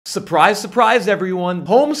Surprise, surprise, everyone.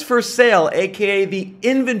 Homes for sale, aka the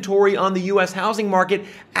inventory on the US housing market,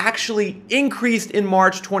 actually increased in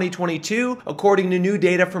March 2022, according to new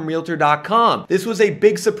data from Realtor.com. This was a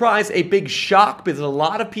big surprise, a big shock, because a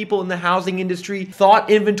lot of people in the housing industry thought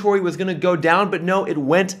inventory was going to go down, but no, it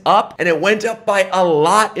went up, and it went up by a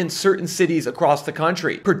lot in certain cities across the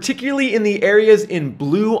country, particularly in the areas in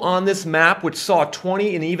blue on this map, which saw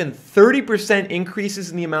 20 and even 30%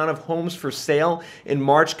 increases in the amount of homes for sale in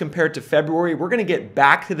March compared to February. We're going to get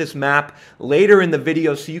back to this map later in the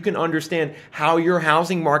video so you can understand how your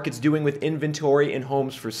housing market's doing with inventory and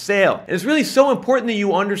homes for sale. And it's really so important that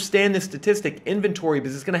you understand this statistic, inventory,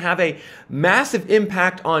 because it's going to have a massive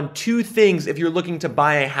impact on two things if you're looking to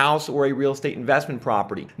buy a house or a real estate investment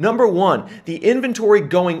property. Number one, the inventory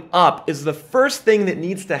going up is the first thing that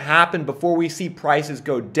needs to happen before we see prices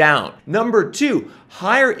go down. Number two,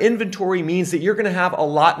 higher inventory means that you're going to have a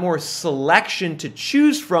lot more selection to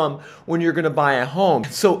choose from when you're going to buy a home.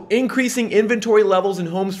 So increasing inventory levels in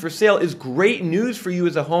homes for sale is great news for you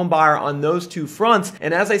as a home buyer on those two fronts.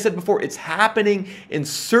 And as I said before, it's happening in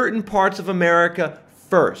certain parts of America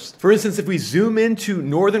first. For instance, if we zoom into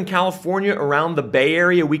Northern California around the Bay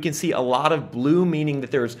Area, we can see a lot of blue, meaning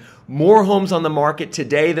that there's more homes on the market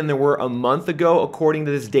today than there were a month ago, according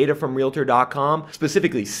to this data from Realtor.com.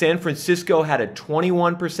 Specifically, San Francisco had a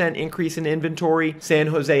 21% increase in inventory. San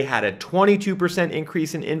Jose had a 22%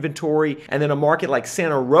 increase in inventory. And then a market like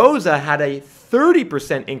Santa Rosa had a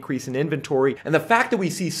 30% increase in inventory. And the fact that we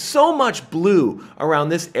see so much blue around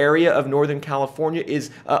this area of Northern California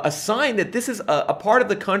is a sign that this is a part of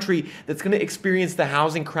the country that's going to experience the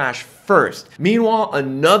housing crash first. Meanwhile,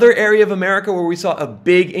 another area of America where we saw a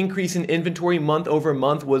big increase in inventory month over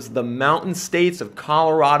month was the mountain states of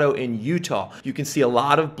Colorado and Utah. You can see a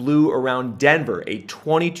lot of blue around Denver, a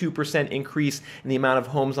 22% increase in the amount of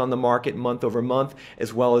homes on the market month over month,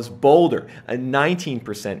 as well as Boulder, a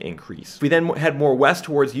 19% increase. If we then head more west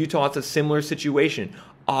towards Utah, it's a similar situation.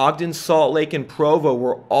 Ogden, Salt Lake, and Provo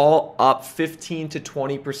were all up 15 to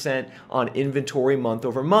 20% on inventory month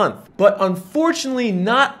over month. But unfortunately,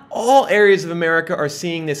 not all areas of America are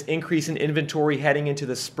seeing this increase in inventory heading into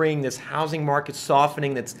the spring, this housing market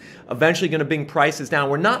softening that's eventually going to bring prices down.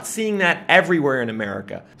 We're not seeing that everywhere in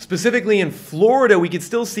America. Specifically in Florida, we could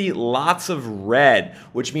still see lots of red,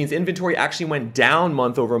 which means inventory actually went down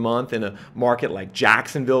month over month. In a market like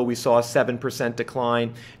Jacksonville, we saw a 7%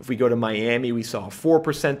 decline. If we go to Miami, we saw a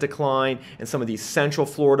 4% decline. In some of these central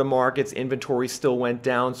Florida markets, inventory still went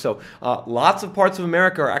down. So lots of parts of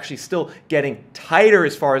America are actually still getting tighter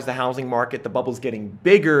as far as the housing market. The bubble's getting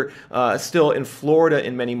bigger still in Florida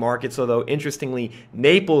in many markets, although interestingly,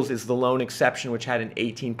 Naples is the lone exception, which had an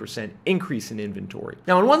 18% increase in inventory.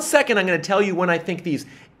 Now, in 1 second, I'm going to tell you when I think these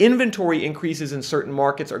inventory increases in certain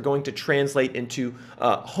markets are going to translate into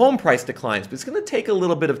home price declines, but it's going to take a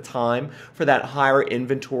little bit of time for that higher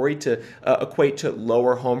inventory to equate to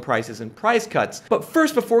lower home prices and price cuts. But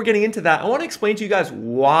first, before getting into that, I want to explain to you guys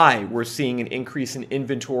why we're seeing an increase in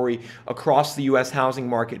inventory across the U.S. housing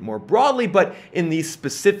market more broadly, but in these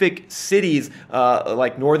specific cities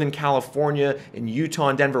like Northern California and Utah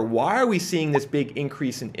and Denver, why are we seeing this big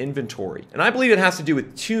increase in inventory? And I believe it has to do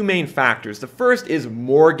with two main factors. The first is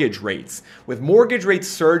mortgage rates. With mortgage rates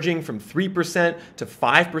surging from 3% to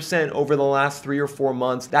 5% over the last 3 or 4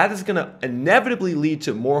 months, that is going to inevitably lead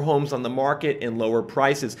to more homes on the market and lower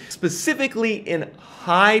prices, specifically in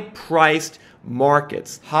high-priced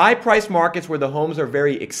markets. High-priced markets where the homes are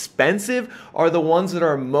very expensive are the ones that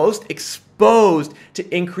are most exposed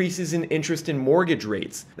to increases in interest in mortgage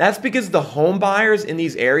rates. That's because the home buyers in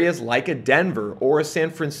these areas like a Denver or a San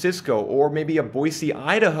Francisco or maybe a Boise,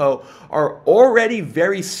 Idaho are already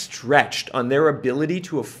very stretched on their ability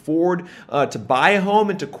to afford to buy a home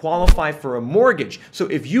and to qualify for a mortgage. So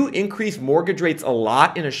if you increase mortgage rates a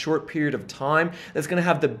lot in a short period of time, that's going to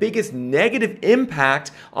have the biggest negative impact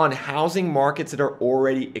on housing markets that are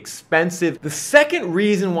already expensive. The second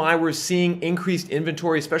reason why we're seeing increased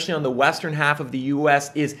inventory, especially on the western half of the U.S.,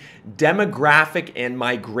 is demographic and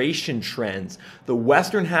migration trends. The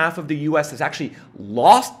western half of the U.S. has actually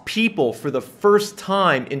lost people for the first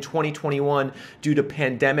time in 2021 due to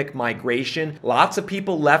pandemic migration. Lots of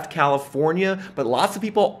people left California, but lots of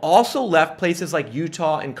people also left places like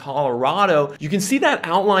Utah and Colorado. You can see that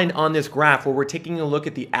outlined on this graph where we're taking a look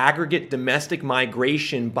at the aggregate domestic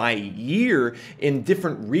migration by year in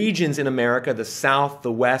different regions in America, the South,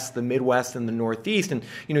 the West, the Midwest, and the Northeast. And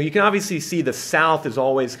you can obviously see the South is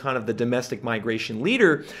always kind of the domestic migration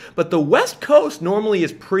leader, but the West Coast normally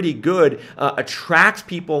is pretty good, attracts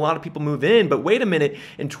people, a lot of people move in, but wait a minute,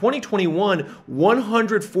 in 2021,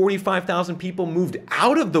 145,000 people moved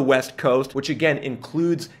out of the West Coast, which again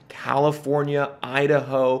includes California,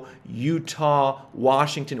 Idaho, Utah,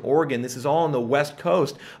 Washington, Oregon. This is all on the West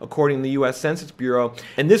Coast, according to the U.S. Census Bureau.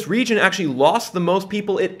 And this region actually lost the most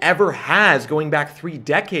people it ever has, going back 3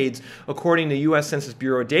 decades, according to U.S. Census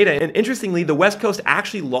Bureau data. And interestingly, the West Coast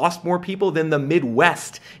actually lost more people than the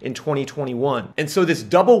Midwest in 2021. And so this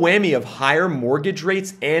double whammy of higher mortgage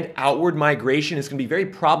rates and outward migration is going to be very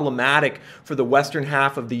problematic for the western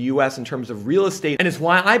half of the U.S. in terms of real estate. And it's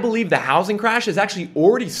why I believe the housing crash has actually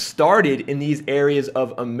already started in these areas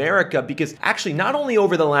of America, because actually not only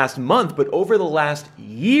over the last month, but over the last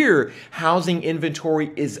year, housing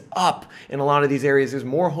inventory is up in a lot of these areas. There's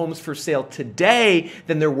more homes for sale today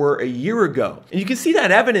than there were a year ago. And you can see that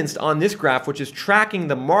evidenced on this graph, which is tracking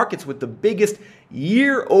the markets with the biggest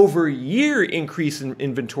year-over-year increase in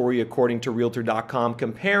inventory, according to Realtor.com,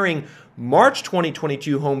 comparing March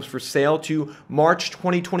 2022 homes for sale to March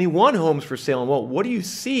 2021 homes for sale. And well, what do you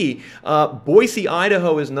see? Boise,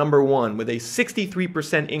 Idaho is number 1 with a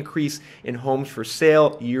 63% increase in homes for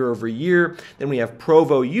sale year over year. Then we have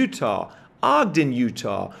Provo, Utah, Ogden,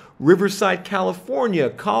 Utah, Riverside, California,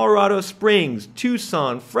 Colorado Springs,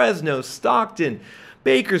 Tucson, Fresno, Stockton,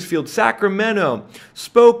 Bakersfield, Sacramento,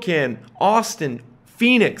 Spokane, Austin,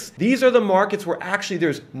 Phoenix. These are the markets where actually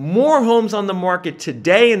there's more homes on the market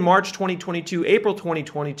today in March 2022, April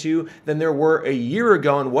 2022 than there were a year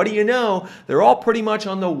ago. And what do you know? They're all pretty much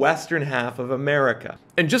on the western half of America.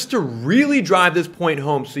 And just to really drive this point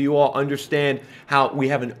home so you all understand how we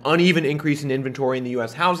have an uneven increase in inventory in the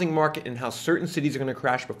U.S. housing market and how certain cities are going to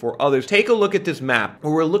crash before others, take a look at this map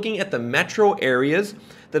where we're looking at the metro areas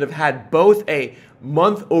that have had both a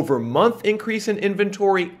month-over-month increase in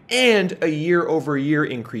inventory and a year-over-year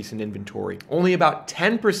increase in inventory. Only about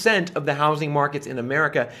 10% of the housing markets in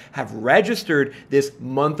America have registered this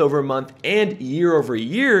month-over-month and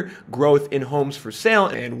year-over-year growth in homes for sale.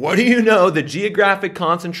 And what do you know? The geographic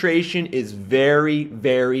concentration is very,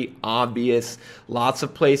 very obvious. Lots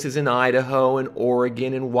of places in Idaho and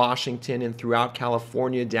Oregon and Washington and throughout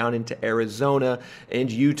California down into Arizona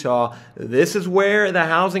and Utah. This is where the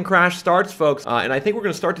housing crash starts, folks. And I think we're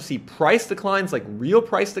going to start to see price declines, like real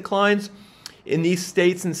price declines, in these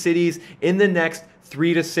states and cities in the next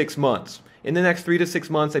 3 to 6 months. In the next 3 to 6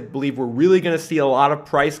 months, I believe we're really going to see a lot of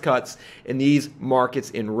price cuts in these markets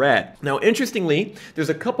in red. Now, interestingly, there's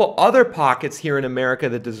a couple other pockets here in America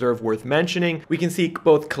that deserve worth mentioning. We can see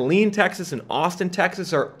both Killeen, Texas and Austin,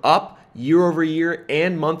 Texas are up year over year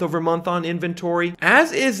and month over month on inventory,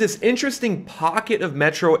 as is this interesting pocket of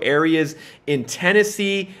metro areas in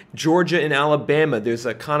Tennessee, Georgia, and Alabama. There's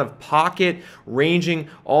a kind of pocket ranging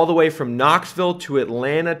all the way from Knoxville to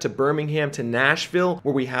Atlanta to Birmingham to Nashville,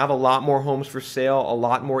 where we have a lot more homes for sale, a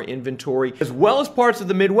lot more inventory, as well as parts of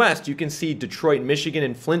the Midwest. You can see Detroit, Michigan,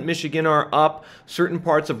 and Flint, Michigan are up. Certain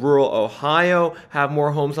parts of rural Ohio have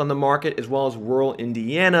more homes on the market, as well as rural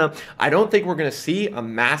Indiana. I don't think we're going to see a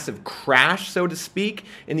massive crash, so to speak,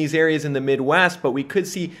 in these areas in the Midwest, but we could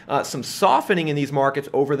see some softening in these markets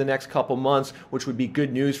over the next couple months, which would be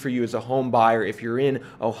good news for you as a home buyer if you're in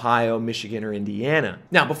Ohio, Michigan, or Indiana.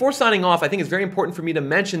 Now, before signing off, I think it's very important for me to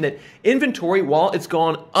mention that inventory, while it's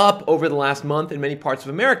gone up over the last month in many parts of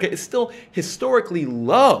America, is still historically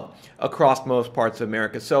low across most parts of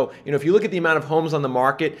America. So, if you look at the amount of homes on the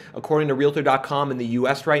market, according to Realtor.com in the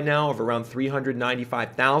U.S. right now, of around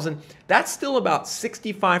 395,000, that's still about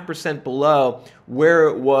 65% below where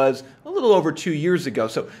it was a little over 2 years ago.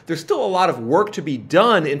 So there's still a lot of work to be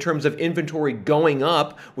done in terms of inventory going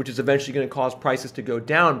up, which is eventually going to cause prices to go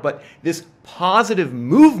down. But this positive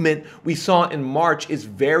movement we saw in March is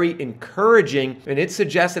very encouraging, and it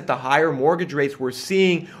suggests that the higher mortgage rates we're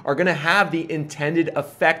seeing are going to have the intended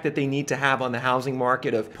effect that they need to have on the housing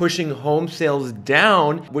market of pushing home sales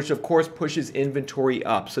down, which of course pushes inventory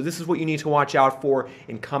up. So this is what you need to watch out for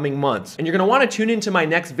in coming months. And you're going to want to tune into my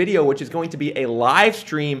next video, which is going to be a live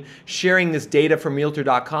stream sharing this data from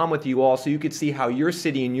Realtor.com with you all, so you could see how your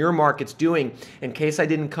city and your market's doing. In case I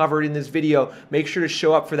didn't cover it in this video, make sure to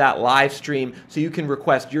show up for that live stream so you can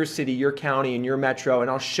request your city, your county, and your metro, and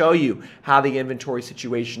I'll show you how the inventory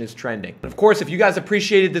situation is trending. And of course, if you guys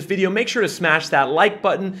appreciated this video, make sure to smash that like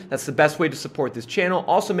button. That's the best way to support this channel.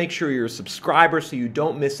 Also, make sure you're a subscriber so you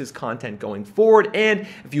don't miss this content going forward. And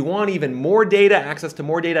if you want even more data, access to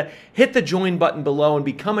more data, hit the join button below and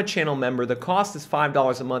become a channel member. The cost cost is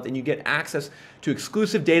 $5 a month, and you get access to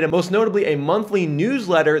exclusive data, most notably a monthly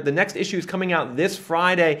newsletter. The next issue is coming out this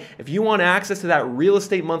Friday. If you want access to that real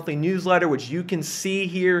estate monthly newsletter, which you can see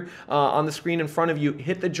here on the screen in front of you,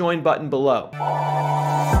 hit the join button below.